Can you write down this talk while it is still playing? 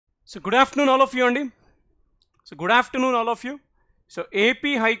So good afternoon all of you అండి. So good afternoon all of you. So AP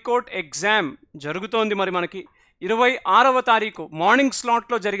High Court exam జరుగుతోంది మరి మనకి 26వ తారీఖు morning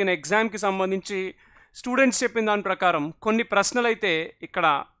స్లాట్లో జరిగిన ఎగ్జామ్కి సంబంధించి స్టూడెంట్స్ చెప్పిన దాని ప్రకారం కొన్ని ప్రశ్నలు అయితే ఇక్కడ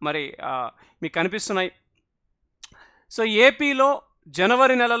మరి మీకు కనిపిస్తున్నాయి. సో ఏపీలో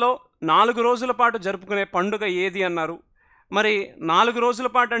జనవరి నెలలో 4 రోజుల పాటు జరుపుకునే పండుగ ఏది అన్నారు. మరి 4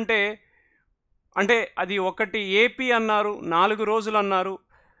 రోజుల పాటు అంటే అది ఒకటి ఏపీ అన్నారు, 4 రోజులు అన్నారు.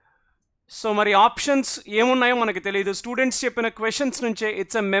 సో మరి ఆప్షన్స్ ఏమున్నాయో మనకు తెలియదు. స్టూడెంట్స్ చెప్పిన క్వశ్చన్స్ నుంచే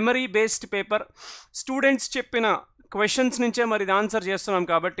it's a memory based paper. Students చెప్పిన క్వశ్చన్స్ నుంచే మరి ఇది ఆన్సర్ చేస్తున్నాం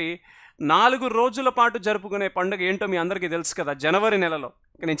కాబట్టి 4 రోజుల పాటు జరుపుకునే పండుగ ఏంటో మీ అందరికీ తెలుసు కదా, జనవరి నెలలో.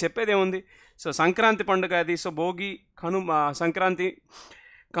 నేను చెప్పేది ఏముంది, సో సంక్రాంతి పండుగ అది. సో భోగి, సంక్రాంతి,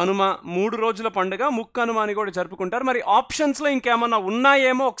 కనుమ 3 రోజుల పండుగ, ముక్కనుమ అని కూడా జరుపుకుంటారు. మరి ఆప్షన్స్లో ఇంకేమన్నా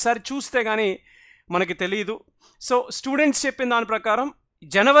ఉన్నాయేమో ఒకసారి చూస్తే కానీ మనకి తెలియదు. సో స్టూడెంట్స్ చెప్పిన దాని ప్రకారం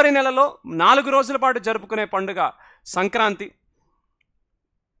జనవరి నెలలో 4 రోజుల పాటు జరుపుకునే పండుగ సంక్రాంతి.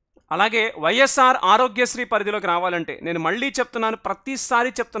 అలాగే వైఎస్ఆర్ ఆరోగ్యశ్రీ పరిధిలోకి రావాలంటే నేను మళ్ళీ చెప్తున్నాను, ప్రతిసారి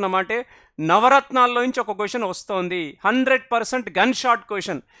చెప్తున్న మాటే, నవరత్నాల్లో నుంచి ఒక క్వశ్చన్ వస్తుంది. 100% గన్ షాట్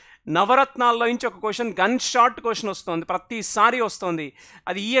క్వశ్చన్. నవరత్నాల్లో నుంచి ఒక క్వశ్చన్, గన్ షాట్ క్వశ్చన్ వస్తుంది, ప్రతిసారి వస్తుంది.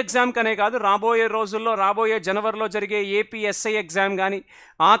 అది ఈ ఎగ్జామ్ కనే కాదు, రాబోయే రోజుల్లో, రాబోయే జనవరిలో జరిగే APSI ఎగ్జామ్ కానీ,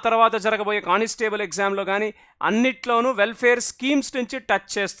 ఆ తర్వాత జరగబోయే కానిస్టేబుల్ ఎగ్జామ్లో కానీ అన్నిట్లోనూ వెల్ఫేర్ స్కీమ్స్ నుంచి టచ్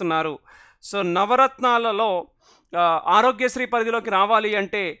చేస్తున్నారు. సో నవరత్నాలలో ఆరోగ్యశ్రీ పరిధిలోకి రావాలి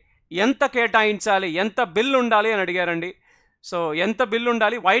అంటే ఎంత కేటాయించాలి, ఎంత బిల్ ఉండాలి అని అడిగారండి. సో ఎంత బిల్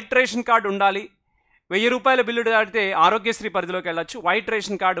ఉండాలి? వైట్ రేషన్ కార్డు ఉండాలి. 1000 రూపాయల బిల్లు దాటితే ఆరోగ్యశ్రీ పరిధిలోకి వెళ్ళచ్చు. వైట్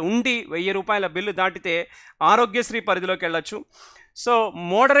రేషన్ కార్డు ఉండి 1000 రూపాయల బిల్లు దాటితే ఆరోగ్యశ్రీ పరిధిలోకి వెళ్ళచ్చు. సో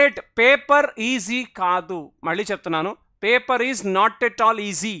మోడరేట్, పేపర్ ఈజీ కాదు. మళ్ళీ చెప్తున్నాను, paper is not at all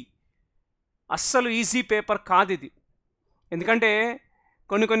easy. అస్సలు ఈజీ పేపర్ కాదు ఇది. ఎందుకంటే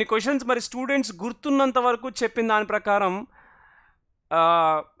కొన్ని క్వశ్చన్స్ మరి స్టూడెంట్స్ గుర్తున్నంత వరకు చెప్పిన దాని ప్రకారం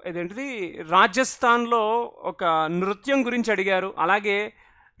ఇదేంటిది, రాజస్థాన్లో ఒక నృత్యం గురించి అడిగారు. అలాగే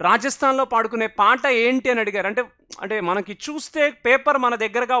రాజస్థాన్లో పాడుకునే పాట ఏంటి అని అడిగారు. అంటే మనకి చూస్తే పేపర్ మన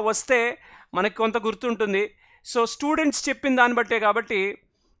దగ్గరగా వస్తే మనకి కొంత గుర్తుంటుంది. సో స్టూడెంట్స్ చెప్పిన దాన్ని బట్టే కాబట్టి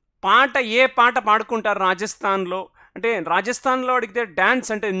ఏ పాట పాడుకుంటారు రాజస్థాన్లో అంటే, రాజస్థాన్లో అడిగితే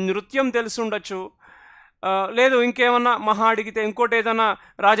డ్యాన్స్ అంటే నృత్యం తెలిసి ఉండొచ్చు, లేదు ఇంకేమన్నా మహా అడిగితే ఇంకోటి ఏదైనా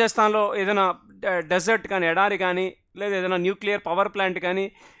రాజస్థాన్లో ఏదైనా డెజర్ట్ కానీ, ఎడారి కానీ, లేదా ఏదైనా న్యూక్లియర్ పవర్ ప్లాంట్ కానీ,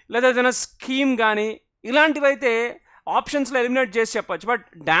 లేదా ఏదైనా స్కీమ్ కానీ, ఇలాంటివి అయితే ఆప్షన్స్లో ఎలిమినేట్ చేసి చెప్పచ్చు. బట్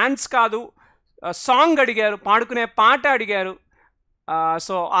డ్యాన్స్ కాదు, సాంగ్ అడిగారు, పాడుకునే పాట అడిగారు.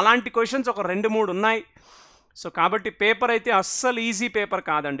 సో అలాంటి క్వశ్చన్స్ ఒక 2-3 ఉన్నాయి. సో కాబట్టి పేపర్ అయితే అస్సలు ఈజీ పేపర్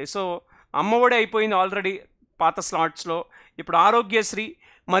కాదండి. సో అమ్మఒడి అయిపోయింది ఆల్రెడీ పాత స్లాట్స్లో. ఇప్పుడు ఆరోగ్యశ్రీ.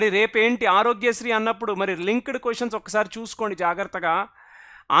 మరి రేపేంటి ఆరోగ్యశ్రీ అన్నప్పుడు మరి లింక్డ్ క్వశ్చన్స్ ఒకసారి చూసుకోండి జాగ్రత్తగా.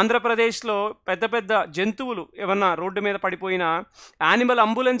 ఆంధ్రప్రదేశ్లో పెద్ద జంతువులు ఏమన్నా రోడ్డు మీద పడిపోయిన యానిమల్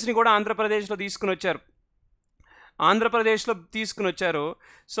అంబులెన్స్ని కూడా ఆంధ్రప్రదేశ్లో తీసుకుని వచ్చారు.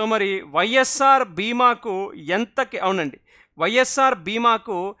 సో మరి వైఎస్ఆర్ బీమాకు వైఎస్ఆర్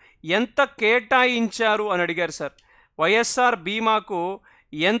బీమాకు ఎంత కేటాయించారు అని అడిగారు సార్. వైఎస్ఆర్ బీమాకు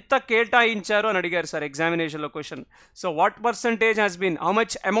ఎంత కేటాయించారు అని అడిగారు సార్ ఎగ్జామినేషన్లో question. So what percentage how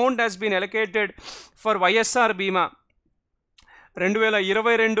much amount has been allocated for YSR బీమా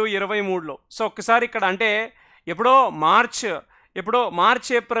 2022-23లో. సో ఒక్కసారి ఇక్కడ అంటే ఎప్పుడో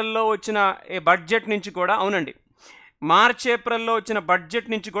మార్చ్ ఏప్రిల్లో వచ్చిన బడ్జెట్ నుంచి కూడా, అవునండి, మార్చ్ ఏప్రిల్లో వచ్చిన బడ్జెట్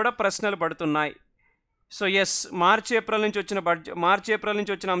నుంచి కూడా ప్రశ్నలు పడుతున్నాయి. సో ఎస్, మార్చ్ ఏప్రిల్ నుంచి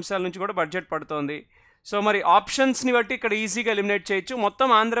వచ్చిన అంశాల నుంచి కూడా బడ్జెట్ పడుతోంది. సో మరి ఆప్షన్స్ని బట్టి ఇక్కడ ఈజీగా ఎలిమినేట్ చేయొచ్చు. మొత్తం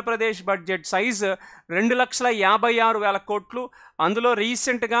ఆంధ్రప్రదేశ్ బడ్జెట్ సైజ్ 2,56,000 కోట్లు. అందులో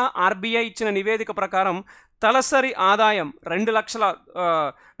రీసెంట్గా RBI ఇచ్చిన నివేదిక ప్రకారం తలసరి ఆదాయం 2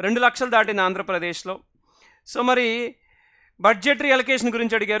 లక్షలు దాటింది ఆంధ్రప్రదేశ్లో. సో మరి బడ్జెటరీ అలొకేషన్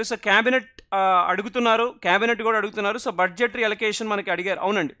గురించి అడిగారు. సో క్యాబినెట్ కూడా అడుగుతున్నారు. సో బడ్జెటరీ అలొకేషన్ మనకి అడిగారు.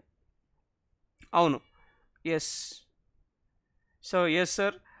 అవునండి, అవును, yes. So yes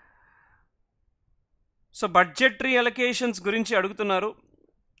sir. So budgetary allocations గురించి అడుగుతున్నారు.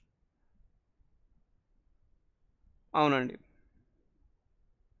 అవునండి,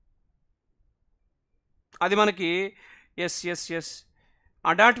 అది మనకి ఎస్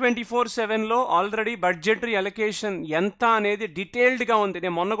ADDA247లో ఆల్రెడీ బడ్జెటరీ అలొకేషన్ ఎంత అనేది డీటెయిల్డ్గా ఉంది.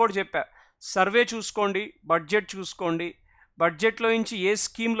 నేను మొన్న కూడా చెప్పా, సర్వే చూసుకోండి, బడ్జెట్ చూసుకోండి. బడ్జెట్లో నుంచి ఏ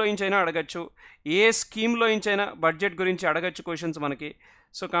స్కీమ్లో నుంచి అయినా అడగచ్చు, ఏ స్కీమ్లో నుంచి అయినా బడ్జెట్ గురించి అడగచ్చు క్వశ్చన్స్ మనకి.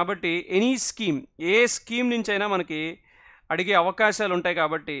 సో కాబట్టి ఏ స్కీమ్ నుంచి అయినా మనకి అడిగే అవకాశాలు ఉంటాయి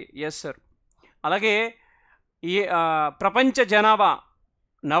కాబట్టి ఎస్ సార్. అలాగే ప్రపంచ జనాభా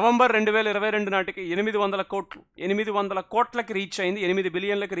నవంబర్ 2022 నాటికి 800 కోట్లు 800 కోట్లకి రీచ్ అయింది, 8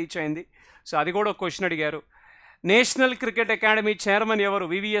 బిలియన్లకి రీచ్ అయింది. సో అది కూడా ఒక క్వశ్చన్ అడిగారు. నేషనల్ క్రికెట్ అకాడమీ చైర్మన్ ఎవరు?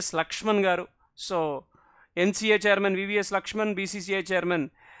 వివిఎస్ లక్ష్మణ్ గారు. So NCA chairman VVS Laxman, BCCI chairman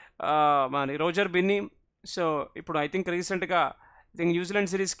మన రోజర్ బిన్నీ. సో ఇప్పుడు ఐ థింక్ రీసెంట్గా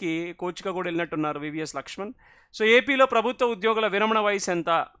న్యూజిలాండ్ సిరీస్కి కోచ్గా కూడా వెళ్ళినట్టున్నారు వివిఎస్ లక్ష్మణ్. సో ఏపీలో ప్రభుత్వ ఉద్యోగుల విరమణ వయసు ఎంత?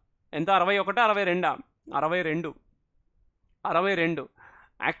 61, 62? 62.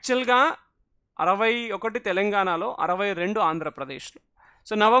 యాక్చువల్గా 61 తెలంగాణలో, 62 ఆంధ్రప్రదేశ్లో.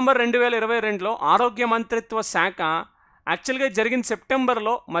 సో నవంబర్ 2022లో ఆరోగ్య మంత్రిత్వ శాఖ యాక్చువల్గా జరిగిన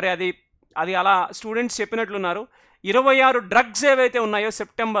సెప్టెంబర్లో, మరి అది అలా స్టూడెంట్స్ చెప్పినట్లున్నారు, 26 డ్రగ్స్ ఏవైతే ఉన్నాయో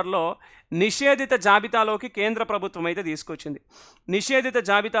సెప్టెంబర్లో నిషేధిత జాబితాలోకి కేంద్ర ప్రభుత్వం అయితే తీసుకొచ్చింది. నిషేధిత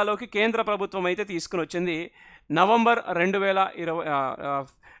జాబితాలోకి కేంద్ర ప్రభుత్వం అయితే తీసుకుని వచ్చింది.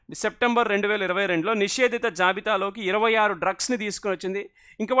 సెప్టెంబర్ 2022లో నిషేధిత జాబితాలోకి 26 డ్రగ్స్ని తీసుకుని వచ్చింది.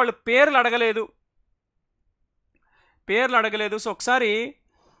 ఇంకా వాళ్ళు పేర్లు అడగలేదు. సో ఒకసారి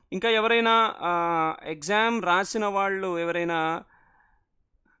ఇంకా ఎవరైనా ఎగ్జామ్ రాసిన వాళ్ళు ఎవరైనా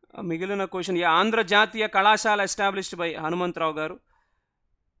మిగిలిన క్వశ్చన్, ఆంధ్ర జాతీయ కళాశాల ఎస్టాబ్లిష్డ్ బై హనుమంతరావు గారు.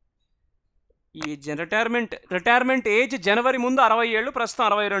 ఈ రిటైర్మెంట్ ఏజ్ జనవరి ముందు 60 ఏళ్ళు, ప్రస్తుతం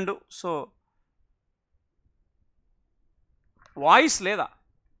 62. సో వాయిస్ లేదా?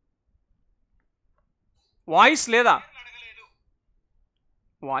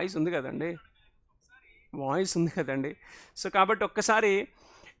 వాయిస్ ఉంది కదండి. సో కాబట్టి ఒక్కసారి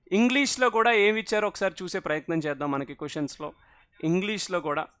ఇంగ్లీష్లో కూడా ఏమి ఇచ్చారో ఒకసారి చూసే ప్రయత్నం చేద్దాం మనకి క్వశ్చన్స్లో ఇంగ్లీష్లో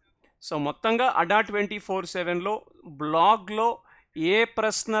కూడా. సో మొత్తంగా ADDA247లో బ్లాగ్లో ఏ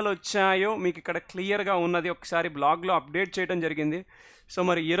ప్రశ్నలు వచ్చాయో మీకు ఇక్కడ క్లియర్గా ఉన్నది. ఒకసారి బ్లాగ్లో అప్డేట్ చేయడం జరిగింది. సో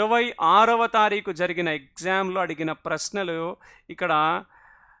మరి 26వ తారీఖు జరిగిన ఎగ్జామ్లో అడిగిన ప్రశ్నలు ఇక్కడ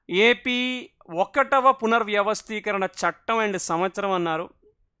ఏపీ 1వ పునర్వ్యవస్థీకరణ చట్టం అండ్ సంవత్సరం అన్నారు.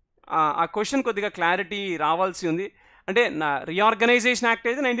 ఆ క్వశ్చన్ కొద్దిగా క్లారిటీ రావాల్సి ఉంది. అంటే రీఆర్గనైజేషన్ యాక్ట్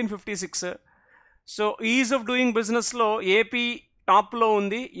అయితే 1956. సో ఈజ్ ఆఫ్ డూయింగ్ బిజినెస్లో ఏపీ టాప్లో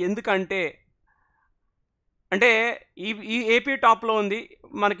ఉంది. ఎందుకంటే ఈ ఏపీ టాప్లో ఉంది.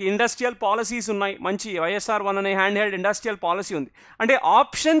 మనకి ఇండస్ట్రియల్ పాలసీస్ ఉన్నాయి, మంచి వైఎస్ఆర్1 అనే హ్యాండ్ హెల్డ్ ఇండస్ట్రియల్ పాలసీ ఉంది. అంటే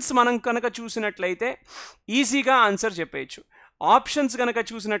ఆప్షన్స్ మనం కనుక చూసినట్లయితే ఈజీగా ఆన్సర్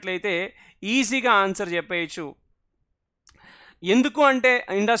చెప్పేయచ్చు. ఎందుకు అంటే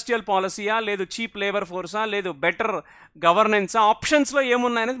ఇండస్ట్రియల్ పాలసీయా, లేదు చీప్ లేబర్ ఫోర్సా, లేదు బెటర్ గవర్నెన్సా, ఆప్షన్స్లో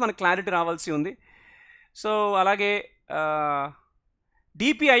ఏమున్నాయనేది మనకు క్లారిటీ రావాల్సి ఉంది. సో అలాగే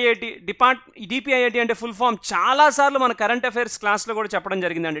డిపిఐఐటి అంటే ఫుల్ ఫామ్ చాలాసార్లు మన కరెంట్ అఫైర్స్ క్లాస్లో కూడా చెప్పడం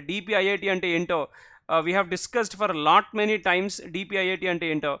జరిగిందండి. డిపిఐఐటి అంటే ఏంటో we have discussed for many times. DPIIT అంటే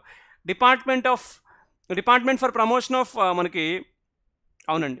ఏంటో డిపార్ట్మెంట్ ఫర్ ప్రమోషన్ ఆఫ్ మనకి,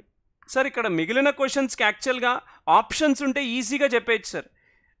 అవునండి సార్. ఇక్కడ మిగిలిన క్వశ్చన్స్కి యాక్చువల్గా ఆప్షన్స్ ఉంటే ఈజీగా చెప్పేయచ్చు సార్.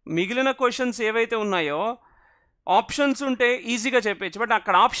 మిగిలిన క్వశ్చన్స్ ఏవైతే ఉన్నాయో ఆప్షన్స్ ఉంటే ఈజీగా చెప్పేయచ్చు. బట్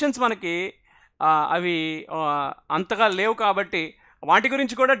అక్కడ ఆప్షన్స్ మనకి అవి అంతగా లేవు కాబట్టి వాటి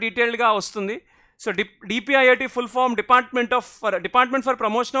గురించి కూడా డీటెయిల్డ్గా వస్తుంది. So DPIIT full form department for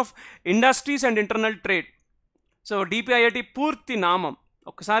promotion of industries and internal trade. So DPIIT పూర్తి నామం,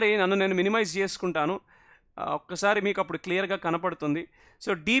 ఒక్కసారి నన్ను నేను మినిమైజ్ చేసుకుంటాను, ఒక్కసారి మీకు అప్పుడు క్లియర్గా కనపడుతుంది. సో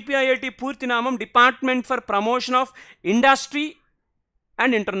డిపిఐఐటి పూర్తి నామం department for promotion of industry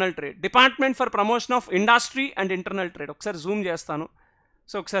and internal trade. ఒకసారి జూమ్ చేస్తాను.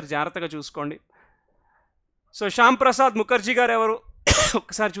 సో ఒకసారి జాగ్రత్తగా చూసుకోండి. సో శ్యామ్ ప్రసాద్ ముఖర్జీ గారు ఎవరు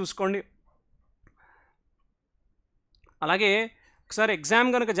ఒకసారి చూసుకోండి. అలాగే ఒకసారి ఎగ్జామ్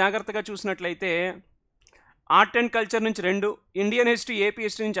కనుక జాగ్రత్తగా చూసినట్లయితే ఆర్ట్ అండ్ కల్చర్ నుంచి 2, ఇండియన్ హిస్టరీ ఏపీ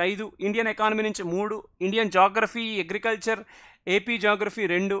హిస్టరీ నుంచి 5, ఇండియన్ ఎకానమీ నుంచి 3, Indian geography agriculture AP geography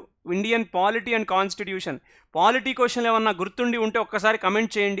 2, Indian polity and constitution polity క్వశ్చన్లు ఏమన్నా గుర్తుండి ఉంటే ఒక్కసారి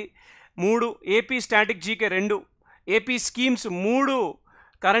కమెంట్ చేయండి. 3, AP static GK 2, AP schemes 3,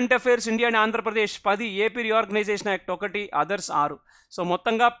 current affairs India and Andhra Pradesh 10, AP reorganisation act 1, others 6. So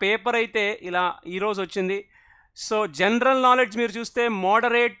మొత్తంగా paper అయితే ఇలా ఈరోజు వచ్చింది. సో జనరల్ నాలెడ్జ్ మీరు చూస్తే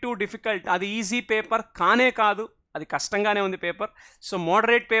మోడరేట్ టు డిఫికల్ట్, అది ఈజీ పేపర్ కానే కాదు, అది కష్టంగానే ఉంది పేపర్. సో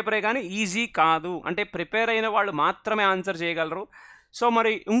మోడరేట్ పేపరే కానీ ఈజీ కాదు, అంటే ప్రిపేర్ అయిన వాళ్ళు మాత్రమే ఆన్సర్ చేయగలరు. సో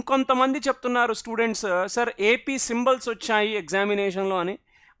మరి ఇంకొంతమంది చెప్తున్నారు స్టూడెంట్స్, సార్ ఏపీ సింబల్స్ వచ్చాయి ఎగ్జామినేషన్లో అని.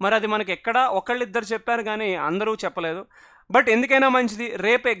 మరి అది మనకి ఎక్కడ ఒకళ్ళిద్దరు చెప్పారు కానీ అందరూ చెప్పలేదు. బట్ ఎందుకైనా మంచిది,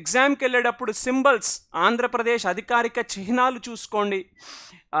 రేపు ఎగ్జామ్కి వెళ్ళేటప్పుడు సింబల్స్, ఆంధ్రప్రదేశ్ అధికారిక చిహ్నాలు చూసుకోండి,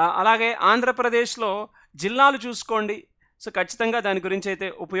 అలాగే ఆంధ్రప్రదేశ్లో జిల్లాలు చూసుకోండి. సో ఖచ్చితంగా దాని గురించి అయితే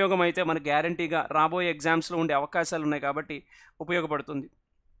ఉపయోగం అయితే మనకు గ్యారంటీగా రాబోయే ఎగ్జామ్స్లో ఉండే అవకాశాలు ఉన్నాయి కాబట్టి ఉపయోగపడుతుంది.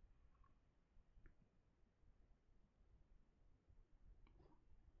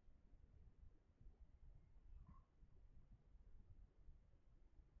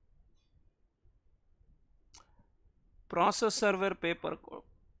 ప్రాసెస్ సర్వర్ పేపర్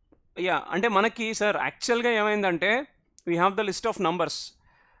యా అంటే మనకి సార్ యాక్చువల్గా ఏమైందంటే we have the list of numbers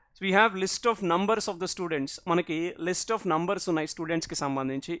we have list of numbers of the students. మనకి లిస్ట్ ఆఫ్ నంబర్స్ ఉన్నాయి స్టూడెంట్స్కి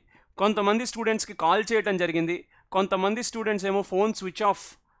సంబంధించి. కొంతమంది స్టూడెంట్స్కి కాల్ చేయడం జరిగింది, కొంతమంది స్టూడెంట్స్ ఏమో ఫోన్ స్విచ్ ఆఫ్,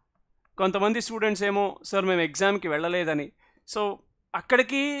 కొంతమంది స్టూడెంట్స్ ఏమో సార్ మేము ఎగ్జామ్కి వెళ్ళలేదని. సో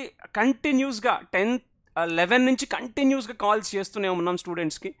అక్కడికి కంటిన్యూస్గా 11 నుంచి కంటిన్యూస్గా కాల్స్ చేస్తూనే ఉన్నాం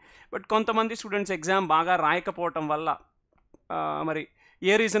స్టూడెంట్స్కి. బట్ కొంతమంది స్టూడెంట్స్ ఎగ్జామ్ బాగా రాయకపోవటం వల్ల మరి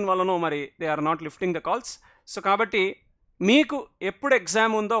ఏ రీజన్ వల్లనో మరి they are not lifting the calls. So కాబట్టి మీకు ఎప్పుడు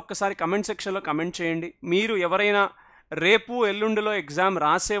ఎగ్జామ్ ఉందో ఒక్కసారి కమెంట్ సెక్షన్లో కమెంట్ చేయండి. మీరు ఎవరైనా రేపు ఎల్లుండిలో ఎగ్జామ్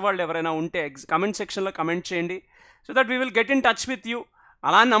రాసేవాళ్ళు ఎవరైనా ఉంటే కమెంట్ సెక్షన్లో కమెంట్ చేయండి. So that we will get in touch with you.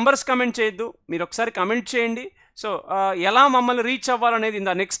 అలా నంబర్స్ కమెంట్ చేయొద్దు, మీరు ఒకసారి కమెంట్ చేయండి. సో ఎలా మమ్మల్ని reach అవ్వాలనేది in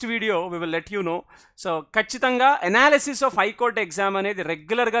the next video we will let you know. So ఖచ్చితంగా అనాలిసిస్ ఆఫ్ హైకోర్ట్ ఎగ్జామ్ అనేది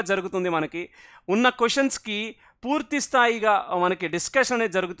రెగ్యులర్గా జరుగుతుంది. మనకి ఉన్న క్వశ్చన్స్కి పూర్తి స్థాయిగా మనకి డిస్కషన్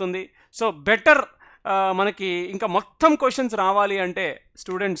అనేది జరుగుతుంది. సో బెటర్ మనకి ఇంకా మొత్తం క్వశ్చన్స్ రావాలి అంటే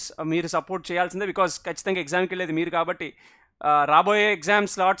స్టూడెంట్స్ మీరు సపోర్ట్ చేయాల్సిందే. బికాజ్ ఖచ్చితంగా ఎగ్జామ్కి వెళ్ళేది మీరు కాబట్టి రాబోయే ఎగ్జామ్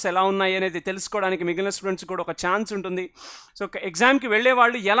స్లాట్స్ ఎలా ఉన్నాయి అనేది తెలుసుకోవడానికి మిగిలిన స్టూడెంట్స్ కూడా ఒక ఛాన్స్ ఉంటుంది. సో ఎగ్జామ్కి వెళ్ళే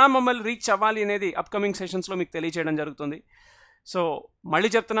వాళ్ళు ఎలా మమ్మల్ని రీచ్ అవ్వాలి అనేది అప్కమింగ్ సెషన్స్లో మీకు తెలియజేయడం జరుగుతుంది. సో మళ్ళీ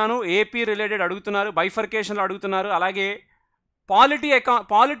చెప్తున్నాను, ఏపీ రిలేటెడ్ అడుగుతున్నారు, బైఫర్కేషన్లో అడుగుతున్నారు, అలాగే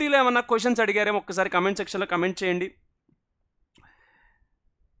పాలిటీలో ఏమన్నా క్వశ్చన్స్ అడిగారేమో ఒక్కసారి కమెంట్ సెక్షన్లో కమెంట్ చేయండి.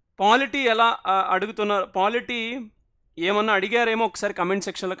 పాలిటీ ఎలా అడుగుతున్నారు, పాలిటీ ఏమన్నా అడిగారేమో ఒకసారి కమెంట్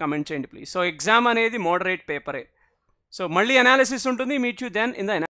సెక్షన్లో కమెంట్ చేయండి ప్లీజ్. సో ఎగ్జామ్ అనేది మోడరేట్ పేపరే. సో మళ్ళీ అనాలిసిస్ ఉంటుంది. Meet you then in the